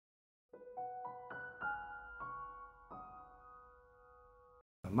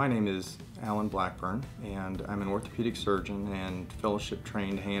My name is Allan Blackburn, and I'm an orthopedic surgeon and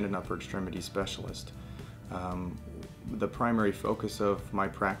fellowship-trained hand and upper extremity specialist. The primary focus of my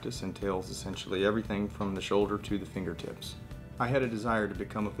practice entails essentially everything from the shoulder to the fingertips. I had a desire to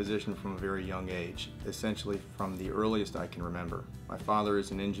become a physician from a very young age, essentially from the earliest I can remember. My father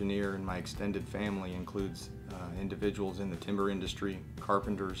is an engineer, and my extended family includes individuals in the timber industry,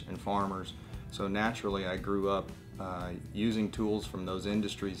 carpenters, and farmers. So naturally I grew up using tools from those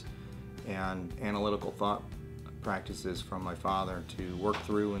industries and analytical thought practices from my father to work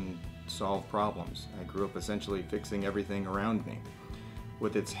through and solve problems. I grew up essentially fixing everything around me.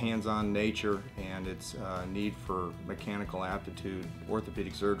 With its hands-on nature and its need for mechanical aptitude,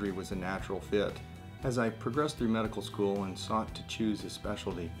 orthopedic surgery was a natural fit. As I progressed through medical school and sought to choose a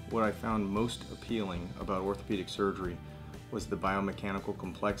specialty, what I found most appealing about orthopedic surgery was the biomechanical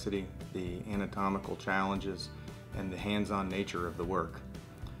complexity, the anatomical challenges, and the hands-on nature of the work.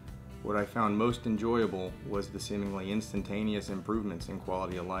 What I found most enjoyable was the seemingly instantaneous improvements in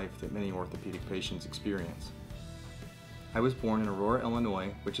quality of life that many orthopedic patients experience. I was born in Aurora,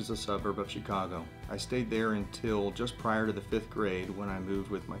 Illinois, which is a suburb of Chicago. I stayed there until just prior to the 5th grade when I moved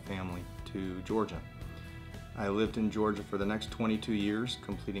with my family to Georgia. I lived in Georgia for the next 22 years,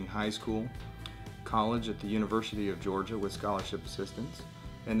 completing high school, college at the University of Georgia with scholarship assistance,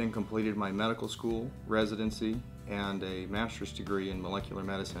 and then completed my medical school, residency, and a master's degree in molecular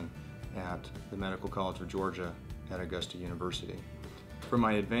medicine at the Medical College of Georgia at Augusta University. For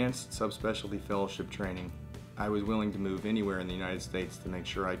my advanced subspecialty fellowship training, I was willing to move anywhere in the United States to make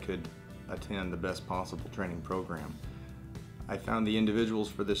sure I could attend the best possible training program. I found the individuals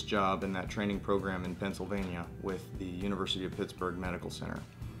for this job in that training program in Pennsylvania with the University of Pittsburgh Medical Center.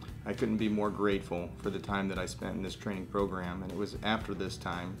 I couldn't be more grateful for the time that I spent in this training program, and it was after this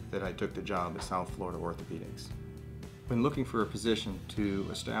time that I took the job at South Florida Orthopedics. When looking for a position to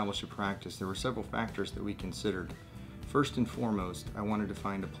establish a practice, there were several factors that we considered. First and foremost, I wanted to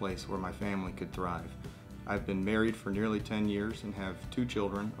find a place where my family could thrive. I've been married for nearly 10 years and have 2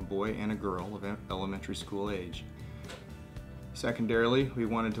 children, a boy and a girl of elementary school age. Secondarily, we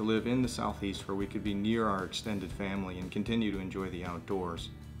wanted to live in the Southeast where we could be near our extended family and continue to enjoy the outdoors.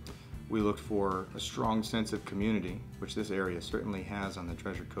 We looked for a strong sense of community, which this area certainly has on the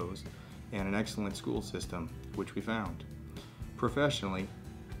Treasure Coast, and an excellent school system, which we found. Professionally,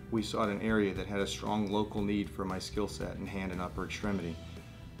 we sought an area that had a strong local need for my skill set in hand and upper extremity.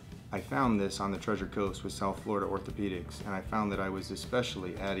 I found this on the Treasure Coast with South Florida Orthopedics, and I found that I was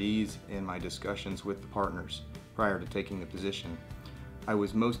especially at ease in my discussions with the partners prior to taking the position. I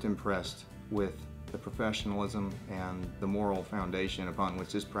was most impressed with the professionalism and the moral foundation upon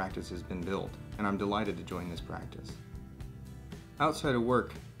which this practice has been built, and I'm delighted to join this practice. Outside of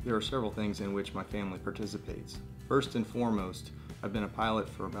work, there are several things in which my family participates. First and foremost, I've been a pilot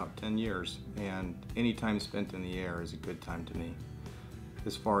for about 10 years, and any time spent in the air is a good time to me.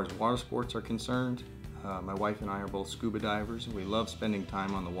 As far as water sports are concerned, my wife and I are both scuba divers, and we love spending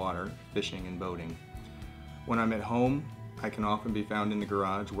time on the water, fishing and boating. When I'm at home, I can often be found in the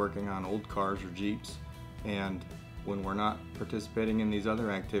garage working on old cars or Jeeps, and when we're not participating in these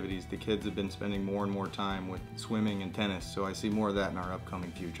other activities, the kids have been spending more and more time with swimming and tennis, so I see more of that in our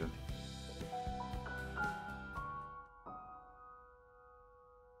upcoming future.